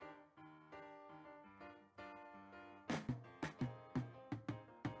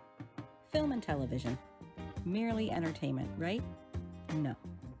Film and television. Merely entertainment, right? No.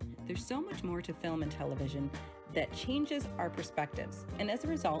 There's so much more to film and television that changes our perspectives. And as a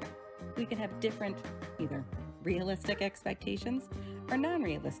result, we can have different, either realistic expectations or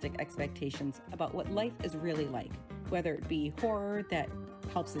non-realistic expectations about what life is really like. Whether it be horror that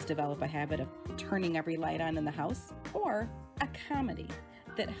helps us develop a habit of turning every light on in the house, or a comedy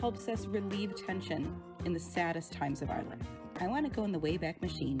that helps us relieve tension in the saddest times of our life. I want to go in the Wayback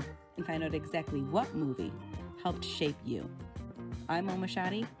Machine and find out exactly what movie helped shape you. I'm Oma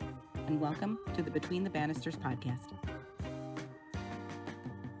Shadi, and welcome to the Between the Bannisters podcast.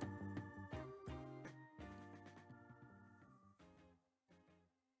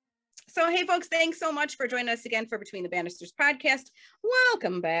 So, hey folks, thanks so much for joining us again for Between the Bannisters podcast.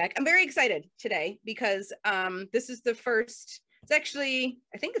 Welcome back. I'm very excited today because this is the first, it's actually,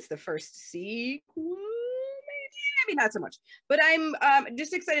 I think it's the first sequel, maybe not so much, but I'm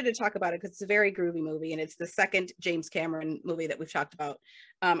just excited to talk about it because it's a very groovy movie, and it's the second James Cameron movie that we've talked about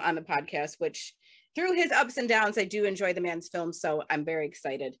on the podcast, which through his ups and downs, I do enjoy the man's films, so I'm very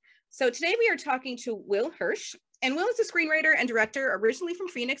excited. So today we are talking to Will Hirsch, and Will is a screenwriter and director originally from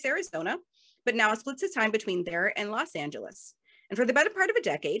Phoenix, Arizona, but now splits his time between there and Los Angeles. And for the better part of a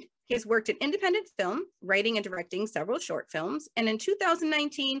decade, he has worked in independent film, writing and directing several short films, and in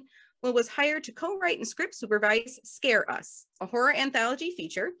 2019, Will was hired to co-write and script supervise Scare Us, a horror anthology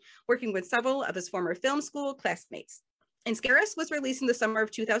feature, working with several of his former film school classmates. And Scare Us was released in the summer of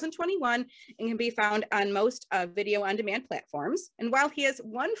 2021 and can be found on most video on-demand platforms. And while he has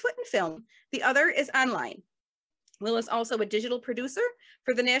one foot in film, the other is online. Will is also a digital producer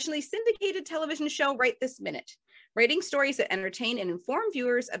for the nationally syndicated television show Right This Minute, writing stories that entertain and inform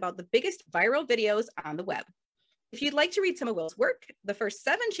viewers about the biggest viral videos on the web. If you'd like to read some of Will's work, the first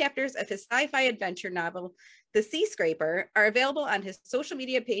 7 chapters of his sci-fi adventure novel, The Sea Scraper, are available on his social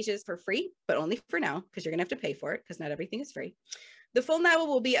media pages for free, but only for now, because you're gonna have to pay for it, because not everything is free. The full novel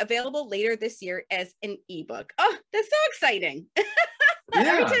will be available later this year as an ebook. Oh, that's so exciting. Yeah.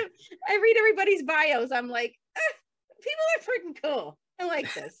 Every time I read everybody's bios, I'm like, people are freaking cool. I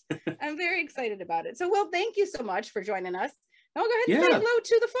like this. I'm very excited about it. So, Will, thank you so much for joining us. Now, go ahead and say hello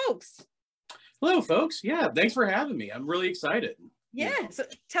to the folks. Hello, folks. Yeah, thanks for having me. I'm really excited. Yeah, so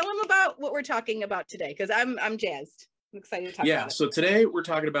tell them about what we're talking about today, because I'm jazzed. I'm excited to talk about it. So today we're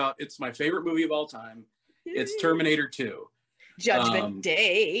talking about, it's my favorite movie of all time. It's Terminator 2. Judgment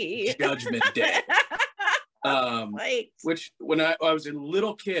Day. Judgment Day. Which, when I was a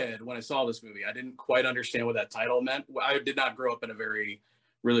little kid, when I saw this movie, I didn't quite understand what that title meant. I did not grow up in a very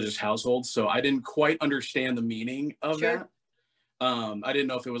religious household, so I didn't quite understand the meaning of that. I didn't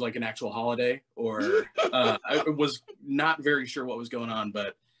know if it was like an actual holiday or I was not very sure what was going on,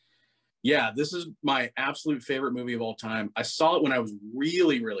 but yeah, this is my absolute favorite movie of all time. I saw it when I was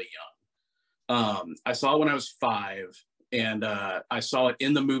really, really young. I saw it when I was 5, and I saw it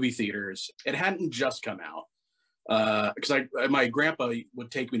in the movie theaters. It hadn't just come out because my grandpa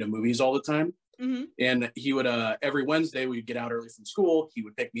would take me to movies all the time. Mm-hmm. And he would, every Wednesday, we'd get out early from school. He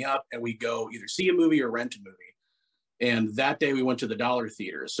would pick me up and we'd go either see a movie or rent a movie. And that day we went to the Dollar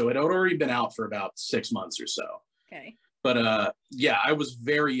Theater. So it had already been out for about 6 months or so. Okay. But yeah, I was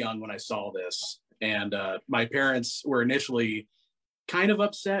very young when I saw this. And my parents were initially kind of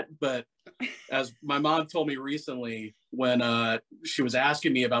upset. But as my mom told me recently, when she was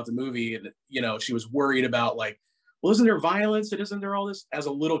asking me about the movie, and, you know, she was worried about like, well, isn't there violence? And isn't there all this? As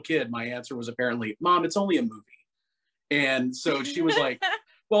a little kid, my answer was apparently, Mom, it's only a movie. And so she was like,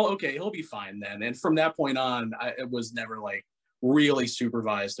 well, okay, he'll be fine then. And from that point on, I was never like really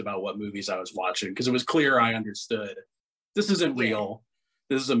supervised about what movies I was watching, because it was clear I understood this isn't real.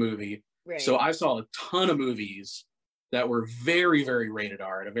 This is a movie. Right. So I saw a ton of movies that were very, very rated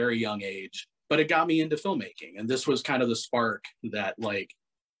R at a very young age, but it got me into filmmaking. And this was kind of the spark that like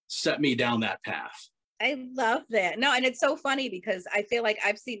set me down that path. I love that. No, and it's so funny because I feel like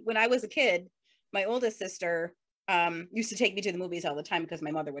I've seen, when I was a kid, my oldest sister used to take me to the movies all the time because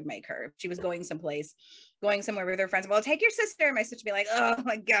my mother would make her. If she was going somewhere with her friends, well, take your sister. My sister would be like, oh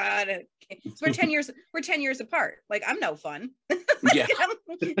my God. So we're 10 years apart. Like, I'm no fun. Yeah.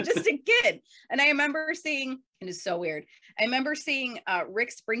 I'm just a kid. And I remember seeing, it is so weird. I remember seeing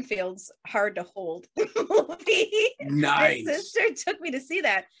Rick Springfield's Hard to Hold movie. Nice. My sister took me to see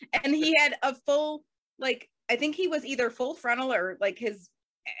that. And he had a full, like, I think he was either full frontal or like his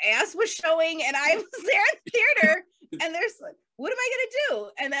ass was showing, and I was there in the theater, and there's like, what am I gonna do?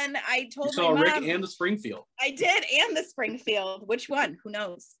 And then I told my mom, Rick and the Springfield. I did, and the Springfield. Which one? Who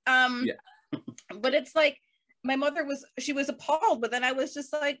knows? Yeah. But it's like my mother was, she was appalled, but then I was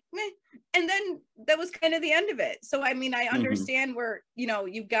just like, meh. And then that was kind of the end of it. So, I mean, I understand where, you know,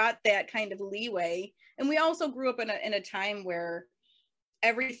 you got that kind of leeway. And we also grew up in a time where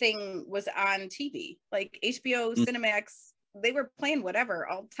everything was on TV, like HBO, Cinemax, they were playing whatever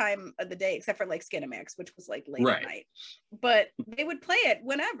all time of the day, except for like Skinemax, which was like late at night, but they would play it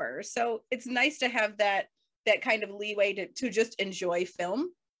whenever. So it's nice to have that kind of leeway to just enjoy film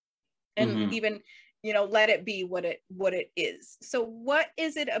and even, you know, let it be what it is. So what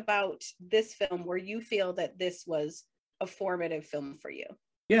is it about this film where you feel that this was a formative film for you?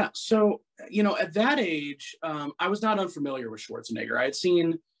 Yeah, so, you know, at that age, I was not unfamiliar with Schwarzenegger. I had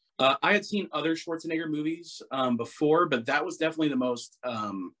seen other Schwarzenegger movies before, but that was definitely the most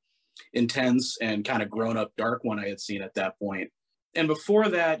intense and kind of grown-up dark one I had seen at that point. And before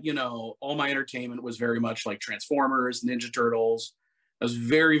that, you know, all my entertainment was very much like Transformers, Ninja Turtles. I was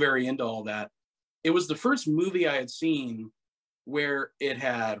very, very into all that. It was the first movie I had seen where it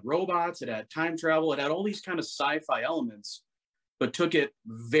had robots, it had time travel, it had all these kind of sci-fi elements, but took it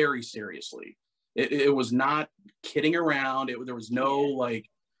very seriously. It was not kidding around. There was no like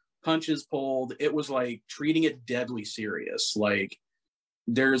punches pulled. It was like treating it deadly serious. Like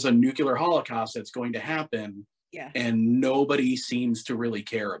there's a nuclear holocaust that's going to happen, and nobody seems to really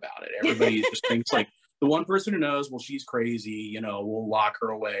care about it. Everybody just thinks like the one person who knows, well, she's crazy, you know, we'll lock her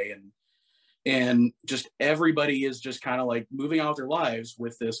away, and just everybody is just kind of like moving out their lives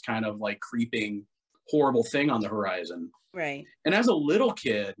with this kind of like creeping horrible thing on the horizon. Right. And as a little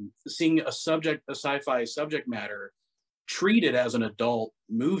kid, seeing a sci-fi subject matter treated as an adult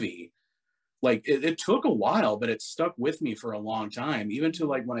movie, like it took a while, but it stuck with me for a long time, even to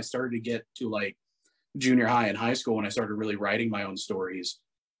like when I started to get to like junior high and high school, when I started really writing my own stories,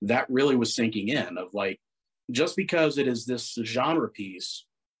 that really was sinking in of like, just because it is this genre piece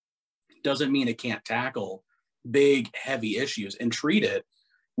doesn't mean it can't tackle big, heavy issues and treat it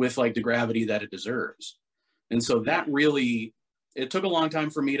with like the gravity that it deserves. And so that really, it took a long time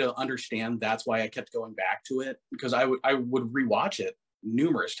for me to understand. That's why I kept going back to it, because I would rewatch it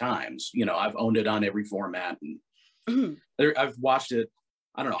numerous times. You know, I've owned it on every format, and I've watched it,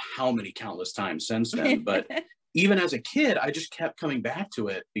 I don't know how many countless times since then. But even as a kid, I just kept coming back to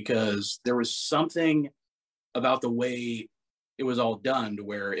it because there was something about the way it was all done to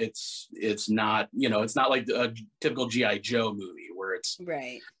where it's not, you know, it's not like a typical G.I. Joe movie where it's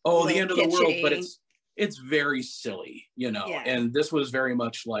the end of the world, but it's very silly, you know. And this was very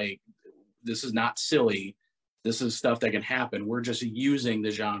much like, this is not silly, this is stuff that can happen. We're just using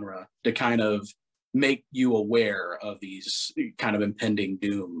the genre to kind of make you aware of these kind of impending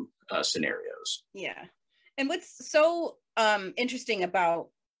doom scenarios. And what's so interesting about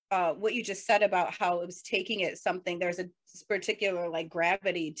what you just said about how it was taking it something, there's a particular like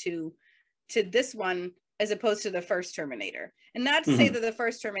gravity to this one as opposed to the first Terminator. And not to say that the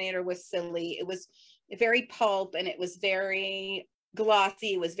first Terminator was silly. It was very pulp, and it was very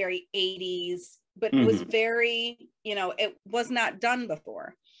glossy. It was very 80s, but it was very, you know, it was not done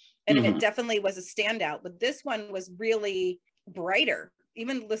before. And it definitely was a standout. But this one was really brighter.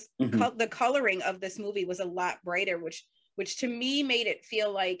 Even the coloring of this movie was a lot brighter, which to me made it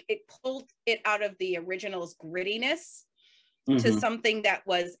feel like it pulled it out of the original's grittiness to something that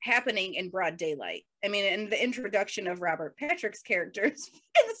was happening in broad daylight. I mean, and the introduction of Robert Patrick's character is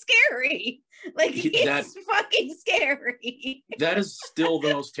fucking scary. Like, he's fucking scary. That is still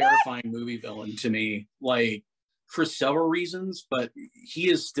the most terrifying movie villain to me, like, for several reasons, but he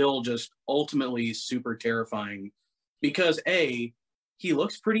is still just ultimately super terrifying because he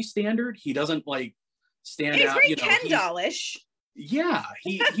looks pretty standard. He doesn't like stand out. He's very Ken dollish. Yeah,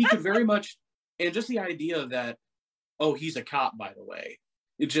 he could very much, and just the idea that, oh, he's a cop, by the way.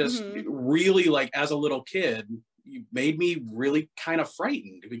 It just really, like, as a little kid, you made me really kind of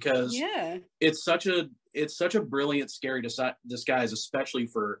frightened because it's such a brilliant, scary disguise, especially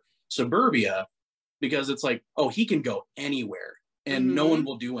for suburbia, because it's like, oh, he can go anywhere and no one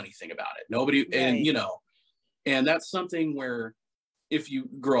will do anything about it. Nobody, and you know, and that's something where if you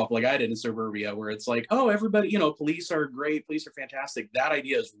grow up like I did in suburbia, where it's like, oh, everybody, you know, police are great, police are fantastic. That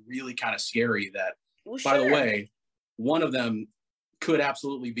idea is really kind of scary that, by the way, one of them could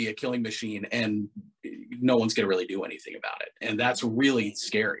absolutely be a killing machine and no one's going to really do anything about it. And that's really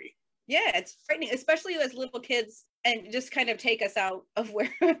scary. Yeah, it's frightening, especially as little kids, and just kind of take us out of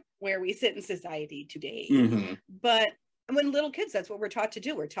where we sit in society today. But when little kids, that's what we're taught to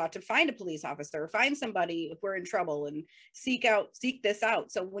do. We're taught to find a police officer, find somebody if we're in trouble, and seek this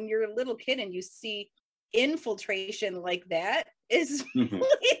out. So when you're a little kid and you see infiltration like that, is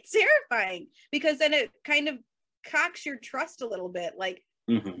really terrifying, because then it kind of cocks your trust a little bit. Like,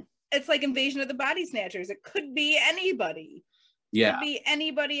 it's like Invasion of the Body Snatchers. It could be anybody. It could be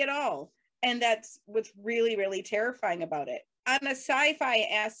anybody at all. And that's what's really, really terrifying about it. On a sci-fi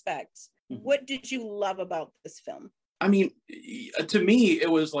aspect, what did you love about this film? I mean, to me, it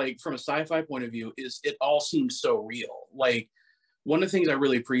was like, from a sci-fi point of view, is it all seems so real. Like, one of the things I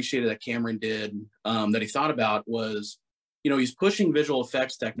really appreciated that Cameron did, that he thought about was, he's pushing visual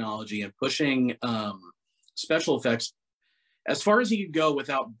effects technology and pushing special effects as far as he could go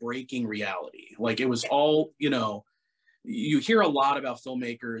without breaking reality. Like, it was all, you hear a lot about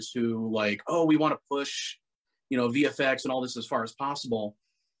filmmakers who like, oh, we want to push, VFX and all this as far as possible.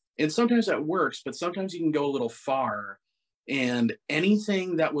 And sometimes that works, but sometimes you can go a little far. And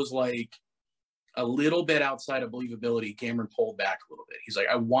anything that was like a little bit outside of believability, Cameron pulled back a little bit. He's like,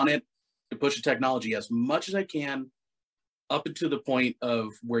 I want it to push the technology as much as I can up into the point of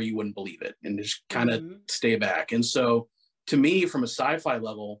where you wouldn't believe it, and just kind of stay back. And so to me, from a sci-fi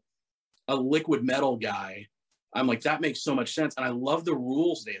level, a liquid metal guy, I'm like, that makes so much sense. And I love the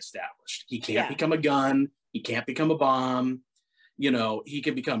rules they established. He can't become a gun. He can't become a bomb. He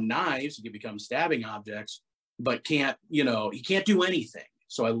can become knives. He can become stabbing objects, but he can't do anything.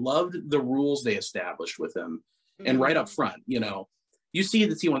 So I loved the rules they established with him. And right up front, you see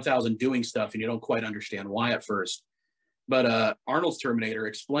the T-1000 doing stuff and you don't quite understand why at first. But Arnold's Terminator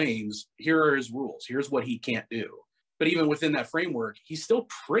explains, here are his rules. Here's what he can't do. But even within that framework, he's still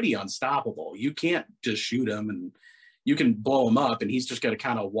pretty unstoppable. You can't just shoot him, and you can blow him up and he's just going to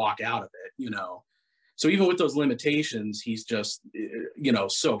kind of walk out of it, So even with those limitations, he's just,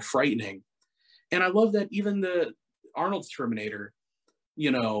 so frightening. And I love that even the Arnold's Terminator,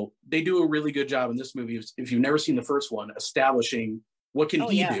 they do a really good job in this movie, if you've never seen the first one, establishing what can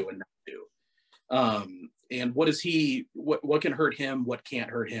he do and not do. And what is what can hurt him, what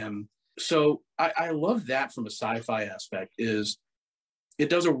can't hurt him. So I love that from a sci-fi aspect, is it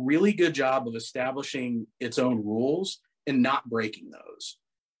does a really good job of establishing its own rules and not breaking those.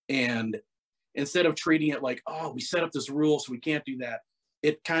 And instead of treating it like, oh, we set up this rule, so we can't do that,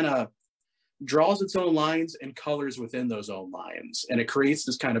 it kind of draws its own lines and colors within those own lines. And it creates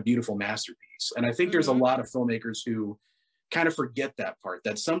this kind of beautiful masterpiece. And I think there's a lot of filmmakers who kind of forget that part,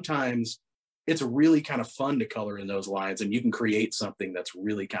 that sometimes it's really kind of fun to color in those lines and you can create something that's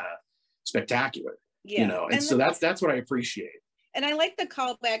really kind of spectacular, and so that's what I appreciate. And I like the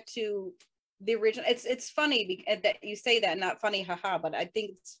callback to the original. It's funny that you say that, not funny, haha, but I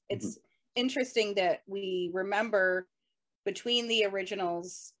think it's interesting that we remember between the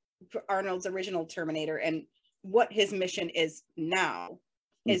originals, Arnold's original Terminator, and what his mission is now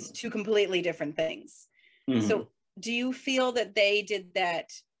is two completely different things. So do you feel that they did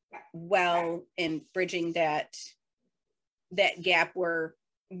that well in bridging that gap where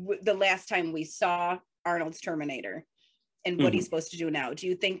the last time we saw Arnold's Terminator and what he's supposed to do now? Do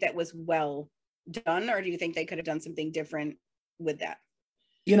you think that was well done, or do you think they could have done something different with that?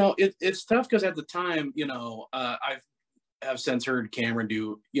 It's tough because at the time, I've since heard Cameron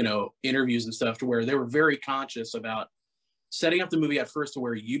do, interviews and stuff to where they were very conscious about setting up the movie at first to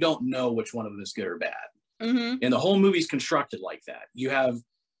where you don't know which one of them is good or bad. And the whole movie's constructed like that. You have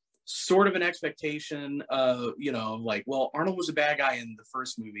sort of an expectation of, like, well, Arnold was a bad guy in the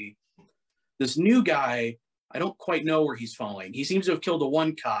first movie. This new guy, I don't quite know where he's falling. He seems to have killed the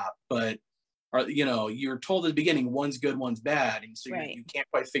one cop, but, you're told at the beginning, one's good, one's bad. And so you can't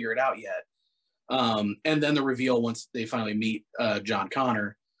quite figure it out yet. And then the reveal once they finally meet John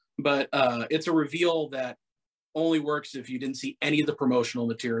Connor. But it's a reveal that only works if you didn't see any of the promotional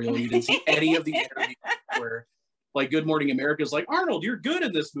material. You didn't see any of the interviews where, like, Good Morning America is like, Arnold, you're good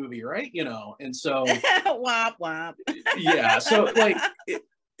in this movie, right? And so womp womp. Yeah, so like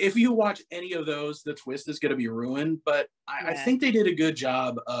if you watch any of those, the twist is going to be ruined. But I think they did a good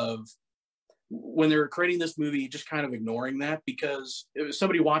job of, when they were creating this movie, just kind of ignoring that, because if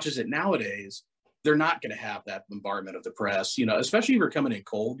somebody watches it nowadays, they're not going to have that bombardment of the press, especially if you're coming in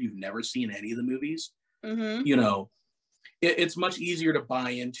cold, you've never seen any of the movies. It's much easier to buy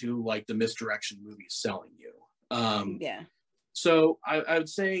into like the misdirection movies selling you. So I would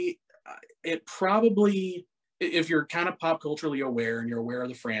say it probably, if you're kind of pop culturally aware and you're aware of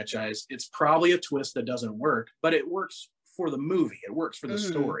the franchise, it's probably a twist that doesn't work, but it works for the movie. It works for the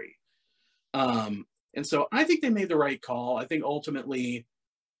story. And so I think they made the right call. I think ultimately,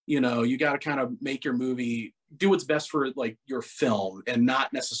 you got to kind of make your movie, do what's best for like your film, and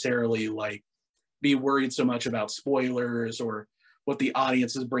not necessarily like be worried so much about spoilers or what the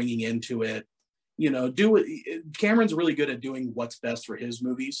audience is bringing into it. Do it. Cameron's really good at doing what's best for his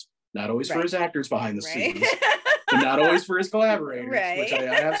movies, not always for his actors behind the scenes, and not always for his collaborators, which I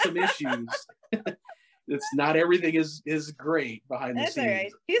have some issues. It's not everything is great behind the scenes. That's all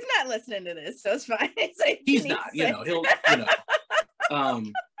right. He's not listening to this, so it's fine. It's like, he's not, he'll,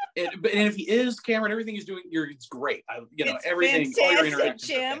 And if he is, Cameron, everything he's doing, it's great. It's everything, fantastic, all your interactions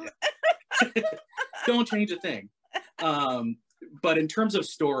Jim. don't change a thing. But in terms of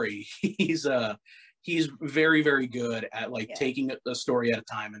story, he's very, very good at taking a story at a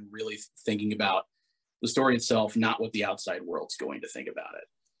time and really thinking about the story itself, not what the outside world's going to think about it.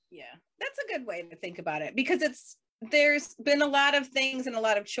 Yeah, that's a good way to think about it, because there's been a lot of things and a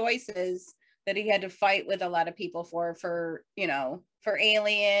lot of choices that he had to fight with a lot of people for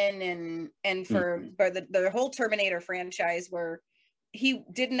Alien and for the whole Terminator franchise, where he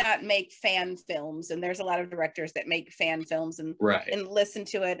did not make fan films. And there's a lot of directors that make fan films and listen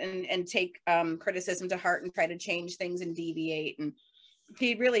to it and take criticism to heart and try to change things and deviate. And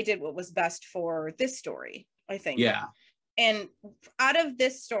he really did what was best for this story, I think. Yeah. And out of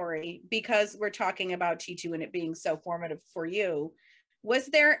this story, because we're talking about T2 and it being so formative for you, was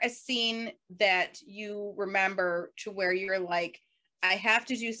there a scene that you remember to where you're like, I have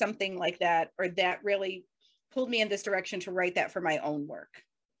to do something like that, or that really pulled me in this direction to write that for my own work?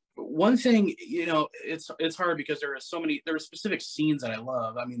 One thing, it's hard because there are specific scenes that I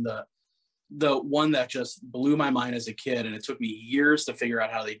love. I mean, the one that just blew my mind as a kid, and it took me years to figure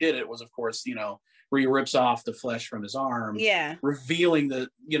out how they did it, was, of course, where he rips off the flesh from his arm, revealing the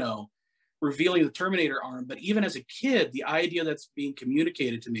Terminator arm. But even as a kid, the idea that's being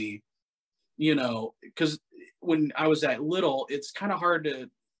communicated to me, because when I was that little, it's kind of hard to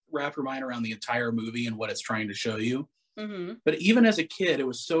wrap your mind around the entire movie and what it's trying to show you. Mm-hmm. But even as a kid, it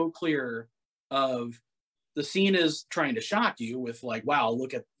was so clear of the scene is trying to shock you with wow,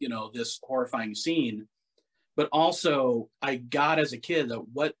 look at, this horrifying scene. But also I got as a kid that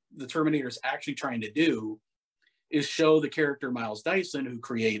what the Terminator is actually trying to do is show the character Miles Dyson, who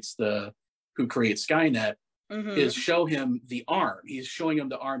creates Skynet, is show him the arm. He's showing him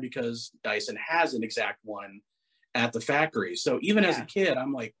the arm because Dyson has an exact one at the factory. So even as a kid,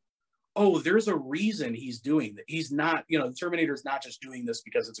 I'm like, oh, there's a reason he's doing that. He's not, the Terminator is not just doing this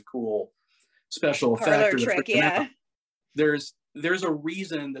because it's a cool special effect or trick. Yeah. There's a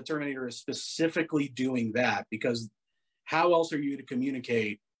reason the Terminator is specifically doing that, because how else are you to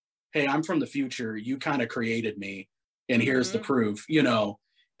communicate, hey, I'm from the future, you kind of created me, and here's the proof,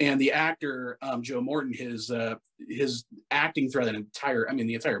 and the actor, Joe Morton, his acting throughout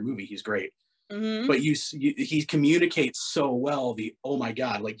the entire movie, he's great. But he communicates so well, oh my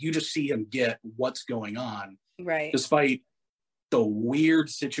God, you just see him get what's going on, right? Despite the weird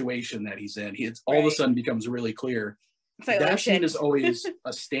situation that he's in, all of a sudden becomes really clear. That scene is always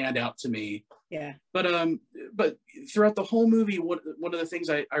a standout to me. Yeah. But throughout the whole movie, one of the things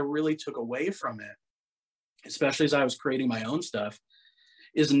I really took away from it, especially as I was creating my own stuff,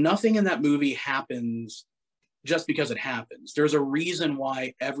 is nothing in that movie happens just because it happens. There's a reason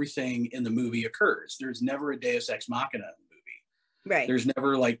why everything in the movie occurs. There's never a Deus Ex Machina in the movie. Right. There's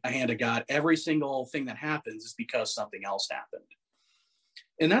never a hand of God. Every single thing that happens is because something else happened.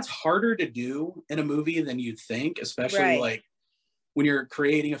 And that's harder to do in a movie than you'd think, especially when you're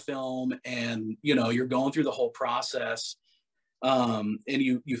creating a film and, you're going through the whole process, and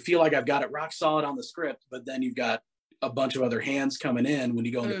you feel like I've got it rock solid on the script, but then you've got a bunch of other hands coming in when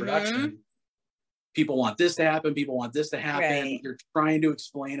you go into production. People want this to happen. People want this to happen. Right. You're trying to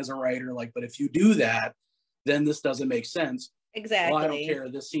explain as a writer, but if you do that, then this doesn't make sense. Exactly. Well, I don't care.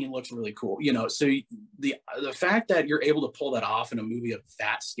 This scene looks really cool. So the fact that you're able to pull that off in a movie of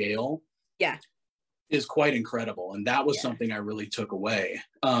that scale, is quite incredible. And that was something I really took away.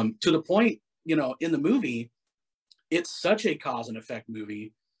 To the point, in the movie, it's such a cause and effect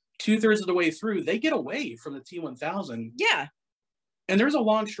movie. 2/3 of the way through, they get away from the T-1000. Yeah. And there's a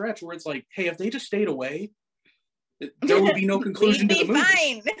long stretch where it's hey, if they just stayed away, there would be no conclusion to the movie.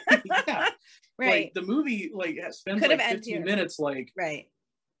 Fine. Yeah. Right. The movie spends 15 minutes right.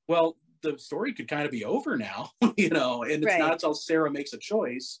 Well, the story could kind of be over now, and it's not until Sarah makes a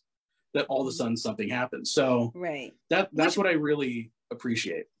choice that all of a sudden something happens. So that's what I really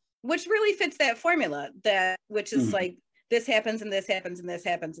appreciate. Which really fits that formula, which is this happens and this happens and this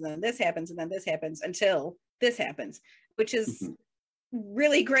happens and then this happens and then this happens until this happens, which is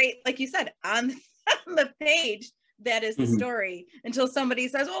really great. Like you said, on the page, that is the story, until somebody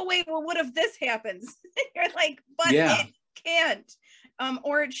says, oh wait, well, what if this happens? You're but it can't,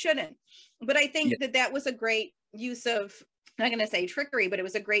 or it shouldn't. But I think that was a great use of, I'm not going to say trickery, but it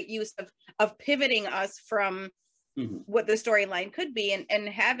was a great use of pivoting us from what the storyline could be, and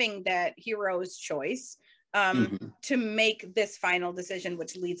having that hero's choice to make this final decision,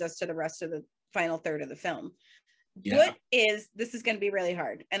 which leads us to the rest of the final third of the film. This is going to be really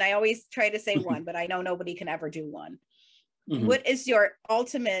hard, and I always try to say one, but I know nobody can ever do one. What is your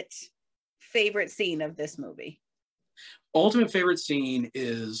ultimate favorite scene of this movie? Ultimate favorite scene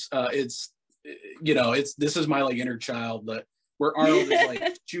is it's this is my like inner child, that where Arnold is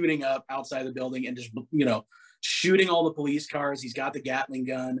like shooting up outside the building and just shooting all the police cars. He's got the Gatling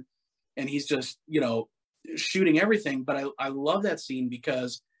gun and he's just shooting everything. But I love that scene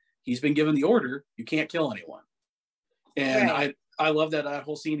because he's been given the order, you can't kill anyone. And right. I love that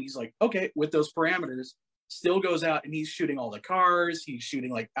whole scene. He's like, okay, with those parameters, still goes out and he's shooting all the cars. He's shooting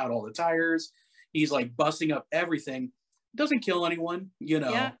like out all the tires. He's like busting up everything. Doesn't kill anyone,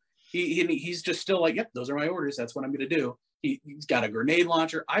 Yeah. He's just still like, yep, those are my orders. That's what I'm going to do. He's got a grenade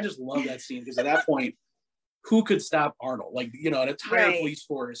launcher. I just love that scene because at that point, who could stop Arnold? Like, an entire right. police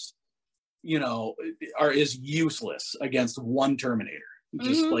force, is useless against one Terminator.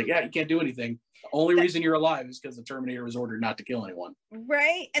 Just like, yeah, you can't do anything. The only reason you're alive is because the Terminator was ordered not to kill anyone.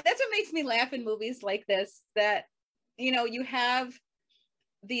 Right. And that's what makes me laugh in movies like this, that, you have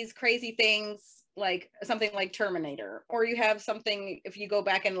these crazy things like something like Terminator, or you have something, if you go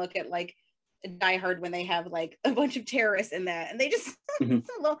back and look at like Die Hard, when they have like a bunch of terrorists in that and they just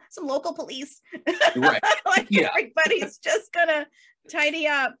some local police right. like yeah. Everybody's just gonna tidy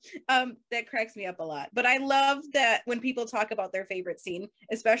up. That cracks me up a lot. But I love that when people talk about their favorite scene,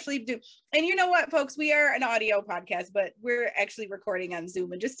 especially and you know what, folks, we are an audio podcast, but we're actually recording on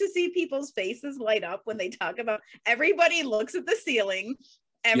Zoom, and just to see people's faces light up when they talk about, everybody looks at the ceiling,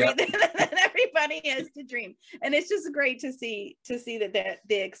 everything yep. and everybody has to dream, and it's just great to see that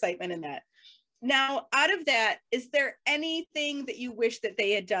the excitement in that. Now, out of that, is there anything that you wish that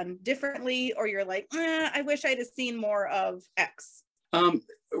they had done differently, or you're like, I wish I'd have seen more of X?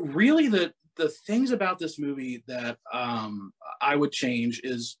 Really, the things about this movie that I would change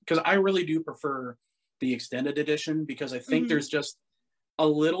is, because I really do prefer the extended edition, because I think there's just a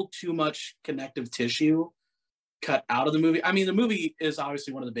little too much connective tissue cut out of the movie. I mean, the movie is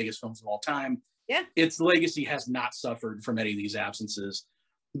obviously one of the biggest films of all time. Yeah. Its legacy has not suffered from any of these absences,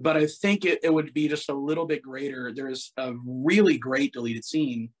 but I think it would be just a little bit greater. There's a really great deleted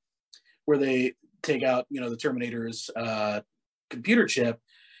scene where they take out, the Terminator's computer chip,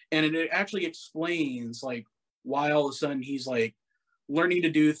 and it actually explains like why all of a sudden he's like learning to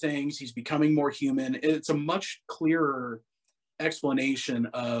do things. He's becoming more human. It's a much clearer explanation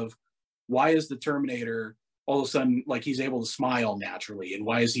of why is the Terminator all of a sudden like he's able to smile naturally, and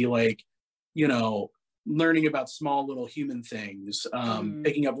why is he like, learning about small little human things,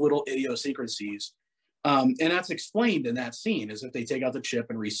 picking up little idiosyncrasies. And that's explained in that scene, is if they take out the chip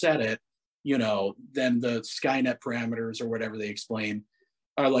and reset it, then the Skynet parameters or whatever they explain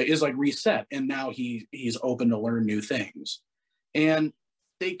is reset. And now he's open to learn new things. And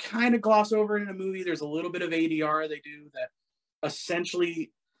they kind of gloss over it in a movie. There's a little bit of ADR they do that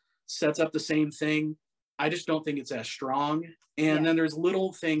essentially sets up the same thing. I just don't think it's as strong. And then there's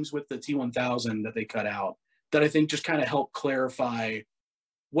little things with the T-1000 that they cut out that I think just kind of help clarify,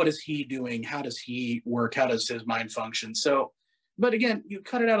 what is he doing? How does he work? How does his mind function? So, but again, you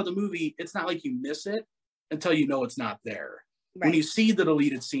cut it out of the movie, it's not like you miss it until you know it's not there. Right. When you see the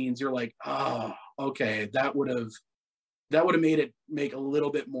deleted scenes, you're like, oh, okay, that would have made it make a little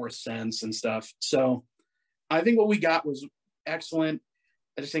bit more sense and stuff. So I think what we got was excellent.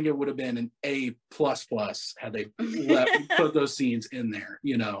 I just think it would have been an A++ had they put those scenes in there,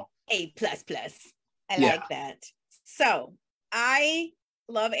 A++. I like that. So I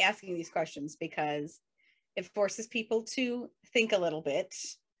love asking these questions because it forces people to think a little bit.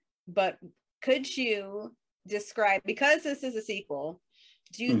 But could you describe, because this is a sequel,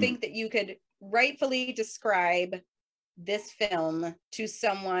 do you think that you could rightfully describe this film to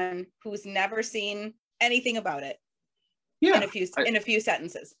someone who's never seen anything about it? Yeah, in a few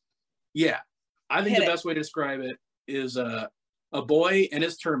sentences. Yeah, I think the best way to describe it is a boy and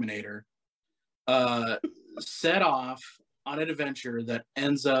his Terminator set off on an adventure that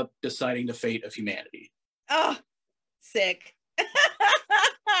ends up deciding the fate of humanity. Oh, sick. I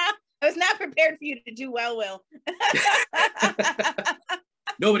was not prepared for you to do well, Will.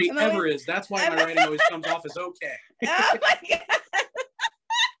 Nobody ever is. That's why my writing always comes off as okay. Oh my God.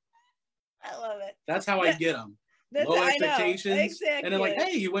 I love it. That's how I get them. Low expectations, exactly. And then like,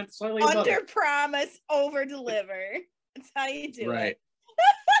 hey, you went slightly above under promise, over deliver. That's how you do it.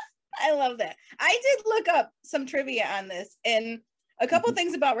 I love that. I did look up some trivia on this and a couple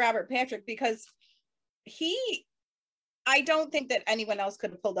things about Robert Patrick, because I don't think that anyone else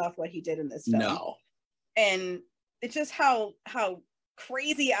could have pulled off what he did in this film. No. And it's just how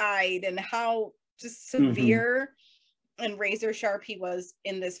crazy-eyed and how just severe and razor sharp he was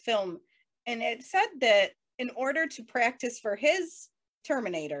in this film. And it said that in order to practice for his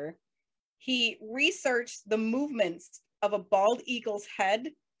Terminator, he researched the movements of a bald eagle's head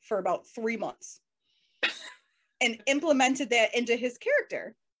for about 3 months. and implemented that into his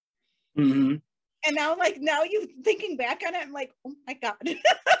character. Mm-hmm. And now you thinking back on it, I'm like, oh my God.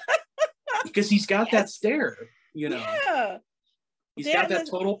 Because he's got that stare, you know. Yeah. He's got that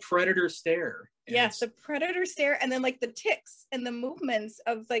total predator stare. Yes, the predator stare, and then like the tics and the movements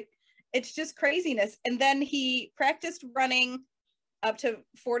of like, it's just craziness. And then he practiced running up to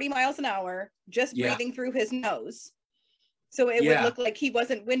 40 miles an hour, just breathing through his nose. So it would look like he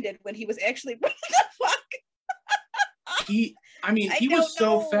wasn't winded when he was actually, what the fuck? He was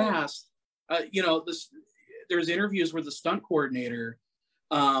so fast. You know, there's interviews where the stunt coordinator,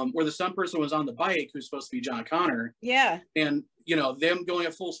 where the stunt person was on the bike, who's supposed to be John Connor. Yeah. And, you know, them going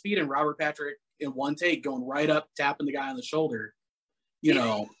at full speed and Robert Patrick in one take going right up, tapping the guy on the shoulder, you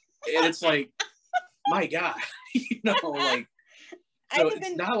know, and it's like, my God, you know, like, so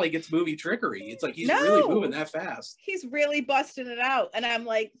it's not like it's movie trickery. It's like, he's really moving that fast. He's really busting it out. And I'm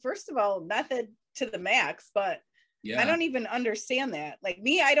like, first of all, method to the max, but I don't even understand that. Like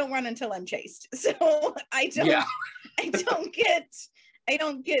me, I don't run until I'm chased. So I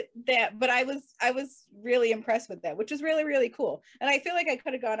don't get that, but I was really impressed with that, which is really, really cool. And I feel like I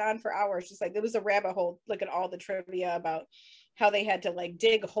could have gone on for hours, just like there was a rabbit hole, look at all the trivia about how they had to like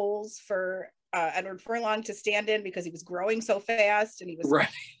dig holes for Edward Furlong to stand in because he was growing so fast, and he was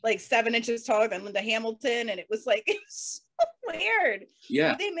like 7 inches taller than Linda Hamilton, and it was like, it was so weird.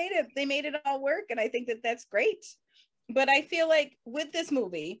 Yeah, but they made it all work, and I think that that's great. But I feel like with this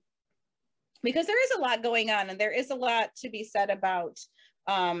movie, because there is a lot going on, and there is a lot to be said about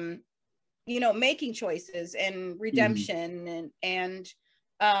you know, making choices and redemption, and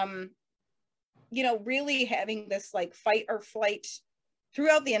you know, really having this like fight or flight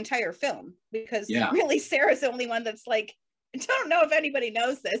throughout the entire film, because really Sarah's the only one that's like, I don't know if anybody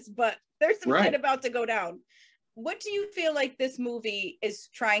knows this, but there's some shit about to go down. What do you feel like this movie is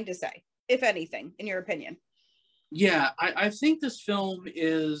trying to say, if anything, in your opinion? Yeah, I think this film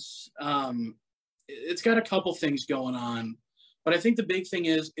is, it's got a couple things going on, but I think the big thing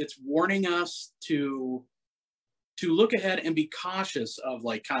is it's warning us to look ahead and be cautious of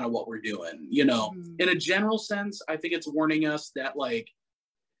like kind of what we're doing, you know. In a general sense, I think it's warning us that like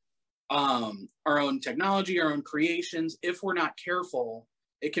our own technology, our own creations, if we're not careful,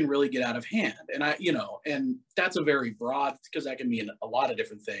 it can really get out of hand. And and that's a very broad, because that can mean a lot of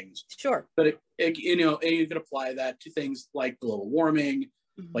different things. Sure. But it you know, and you could apply that to things like global warming,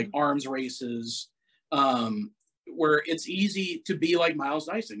 like arms races, where it's easy to be like Miles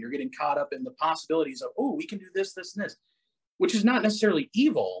Dyson. You're getting caught up in the possibilities of, oh, we can do this, this, and this, which is not necessarily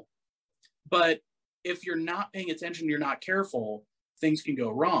evil, but if you're not paying attention, you're not careful, things can go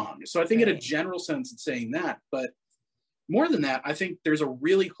wrong. So I think in a general sense, it's saying that, but more than that, I think there's a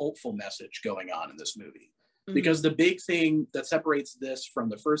really hopeful message going on in this movie, because the big thing that separates this from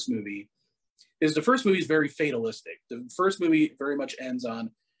the first movie is the first movie is very fatalistic. The first movie very much ends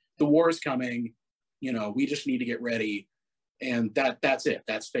on the war is coming, you know, we just need to get ready, and that's it,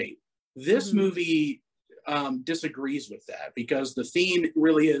 that's fate. This movie disagrees with that, because the theme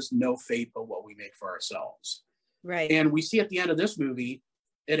really is no fate but what we make for ourselves. Right. And we see at the end of this movie,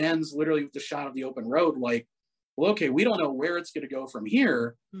 it ends literally with the shot of the open road, like, well, okay, we don't know where it's going to go from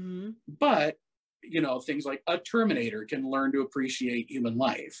here, but, you know, things like a Terminator can learn to appreciate human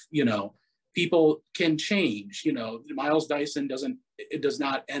life. You know, people can change. You know, Miles Dyson does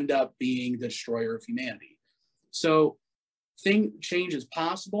not end up being the destroyer of humanity. So change is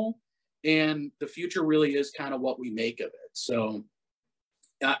possible, and the future really is kind of what we make of it. So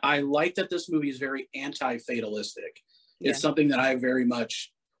I like that this movie is very anti-fatalistic. It's something that I very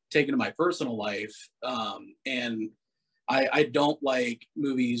much taken to my personal life, and I don't like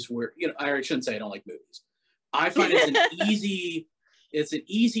movies where, you know, I shouldn't say I don't like movies. I find it's an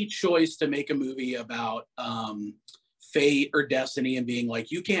easy choice to make a movie about fate or destiny and being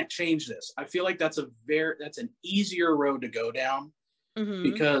like, you can't change this. I feel like that's an easier road to go down,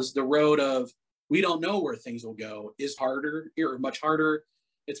 because the road of we don't know where things will go is harder, or much harder.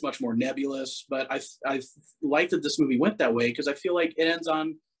 It's much more nebulous. But I like that this movie went that way, because I feel like it ends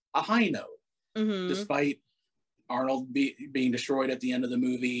on a high note, despite Arnold being destroyed at the end of the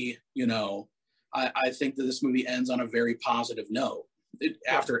movie. You know, I think that this movie ends on a very positive note.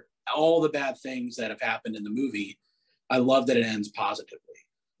 After all the bad things that have happened in the movie, I love that it ends positively.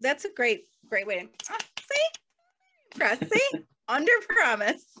 That's a great way to see, under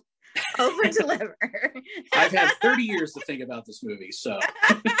promise, over deliver. I've had 30 years to think about this movie, so. Well,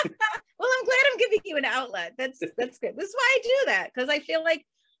 I'm glad I'm giving you an outlet. That's good. This is why I do that, because I feel like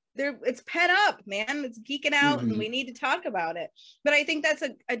it's pent up, man. It's geeking out, and we need to talk about it. But I think that's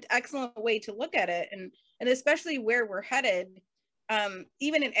an excellent way to look at it, and especially where we're headed.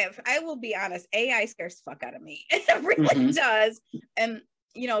 even if I will be honest, AI scares the fuck out of me. It really does. And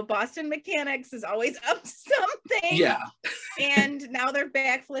you know, Boston Mechanics is always up to something. Yeah. And now they're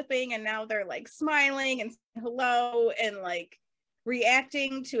backflipping, and now they're like smiling and hello and like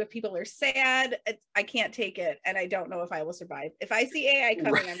reacting to if people are sad. I can't take it, and I don't know if I will survive. If I see AI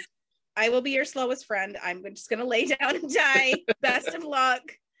coming, Right. I will be your slowest friend. I'm just gonna lay down and die. Best of luck.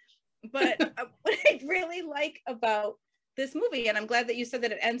 But what I really like about this movie, and I'm glad that you said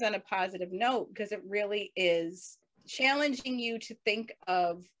that it ends on a positive note, because it really is challenging you to think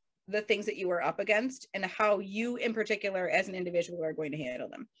of the things that you are up against and how you in particular as an individual are going to handle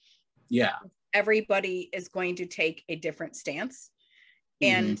them. Yeah. Everybody is going to take a different stance,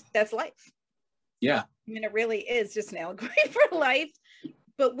 and that's life. Yeah. I mean, it really is just an allegory for life.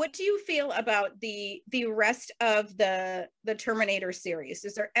 But what do you feel about the rest of the Terminator series?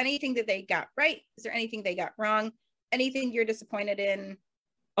 Is there anything that they got right? Is there anything they got wrong? Anything you're disappointed in?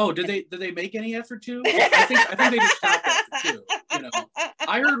 Oh, did they make any after 2? I think they just stopped after 2. You know,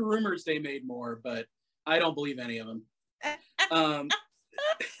 I heard rumors they made more, but I don't believe any of them.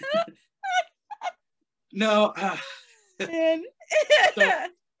 No. So,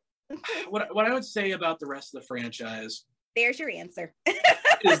 what I would say about the rest of the franchise. There's your answer.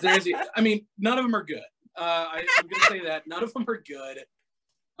 I mean, none of them are good. I'm going to say that none of them are good.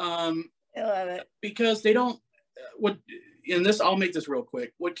 I love it because they don't. I'll make this real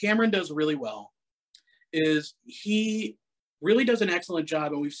quick. What Cameron does really well is he really does an excellent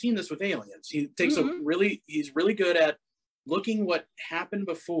job, and we've seen this with Aliens. He takes he's really good at looking what happened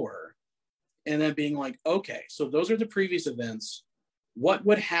before, and then being like, okay, so those are the previous events. What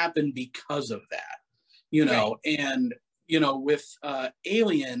would happen because of that? You know, right. And you know, with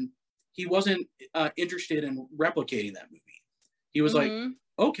Alien, he wasn't interested in replicating that movie. He was like,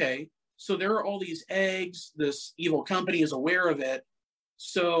 okay, so there are all these eggs. This evil company is aware of it.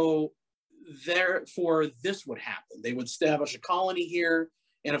 So therefore, this would happen. They would establish a colony here.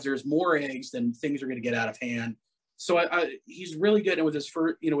 And if there's more eggs, then things are going to get out of hand. So he's really good. And with his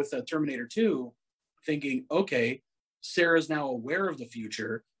first, you know, with Terminator 2, thinking, okay, Sarah's now aware of the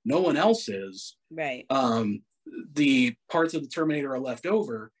future. No one else is. Right. The parts of the Terminator are left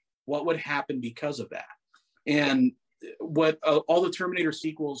over. What would happen because of that? And what all the Terminator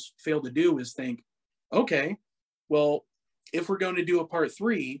sequels fail to do is think, okay, well, if we're going to do a part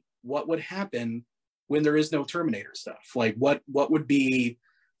 3, what would happen when there is no Terminator stuff? Like what would be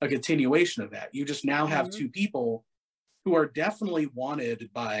a continuation of that? You just now have 2 people who are definitely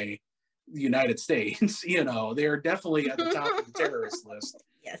wanted by the United States. You know, they are definitely at the top of the terrorist list.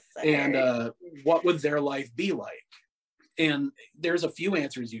 Yes. And what would their life be like? And there's a few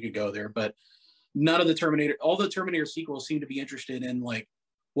answers you could go there, but all the Terminator sequels seem to be interested in like,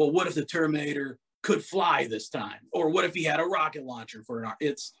 well, what if the Terminator could fly this time? Or what if he had a rocket launcher for an arm?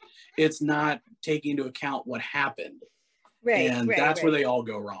 It's not taking into account what happened. Right. And that's where they all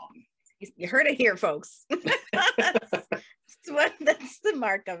go wrong. You heard it here, folks. That's the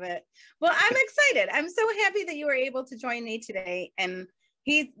mark of it. Well, I'm excited. I'm so happy that you were able to join me today. And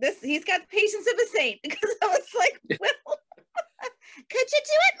he's got the patience of a saint, because I was like, well, could you do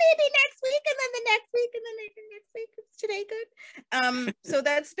it maybe next week, and then the next week, and then maybe next week? Is today good? So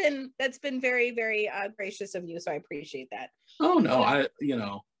that's been very, very gracious of you. So I appreciate that. Oh no,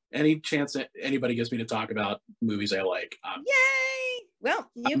 any chance that anybody gets me to talk about movies I like, yay! Well,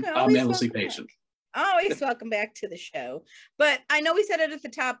 I'm endlessly patient. Always welcome back to the show. But I know we said it at the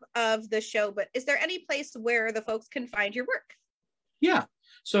top of the show, but is there any place where the folks can find your work? Yeah.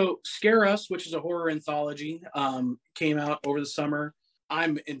 So Scare Us, which is a horror anthology, came out over the summer.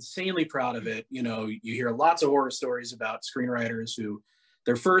 I'm insanely proud of it. You know, you hear lots of horror stories about screenwriters who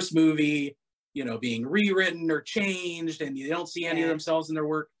their first movie, you know, being rewritten or changed, and you don't see any of themselves in their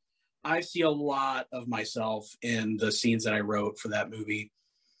work. I see a lot of myself in the scenes that I wrote for that movie.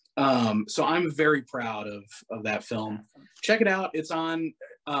 So I'm very proud of that film. Awesome. Check it out. It's on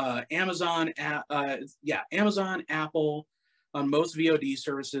Amazon, Amazon, Apple, on most VOD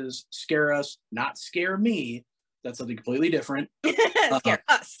services. Scare Us, not Scare Me. That's something completely different. Scare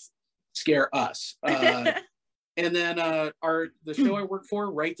Us. Scare Us. And then the show I work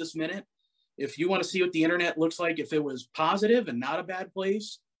for, Right This Minute. If you want to see what the internet looks like, if it was positive and not a bad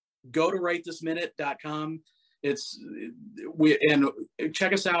place, go to writethisminute.com. And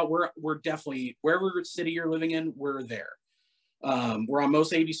check us out. We're definitely, wherever city you're living in, we're there. We're on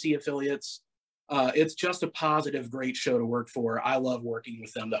most ABC affiliates. It's just a positive, great show to work for. I love working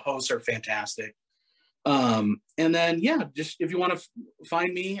with them. The hosts are fantastic. And then, just if you want to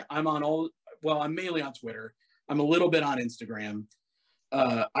find me, I'm mainly on Twitter. I'm a little bit on Instagram.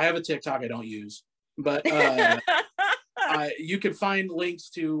 I have a TikTok I don't use, but You can find links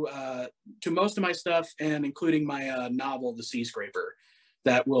to most of my stuff, and including my novel, The Sea Scraper,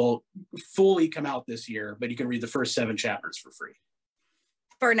 that will fully come out this year, but you can read the first 7 chapters for free.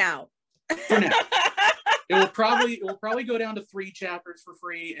 For now. For now. It will probably go down to 3 chapters for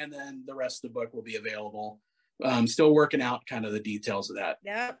free, and then the rest of the book will be available. I'm still working out kind of the details of that.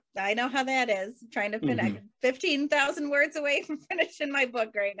 Yep, I know how that is. Trying to finish 15,000 words away from finishing my book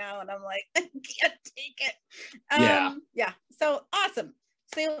right now, and I'm like, I can't take it. Yeah. So awesome.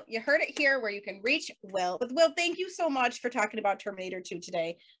 So you heard it here, where you can reach Will. But Will, thank you so much for talking about Terminator 2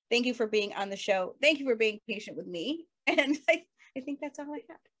 today. Thank you for being on the show. Thank you for being patient with me. And I think that's all I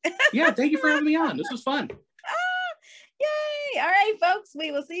have. Yeah, thank you for having me on. This was fun. Yay! All right, folks,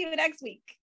 we will see you next week.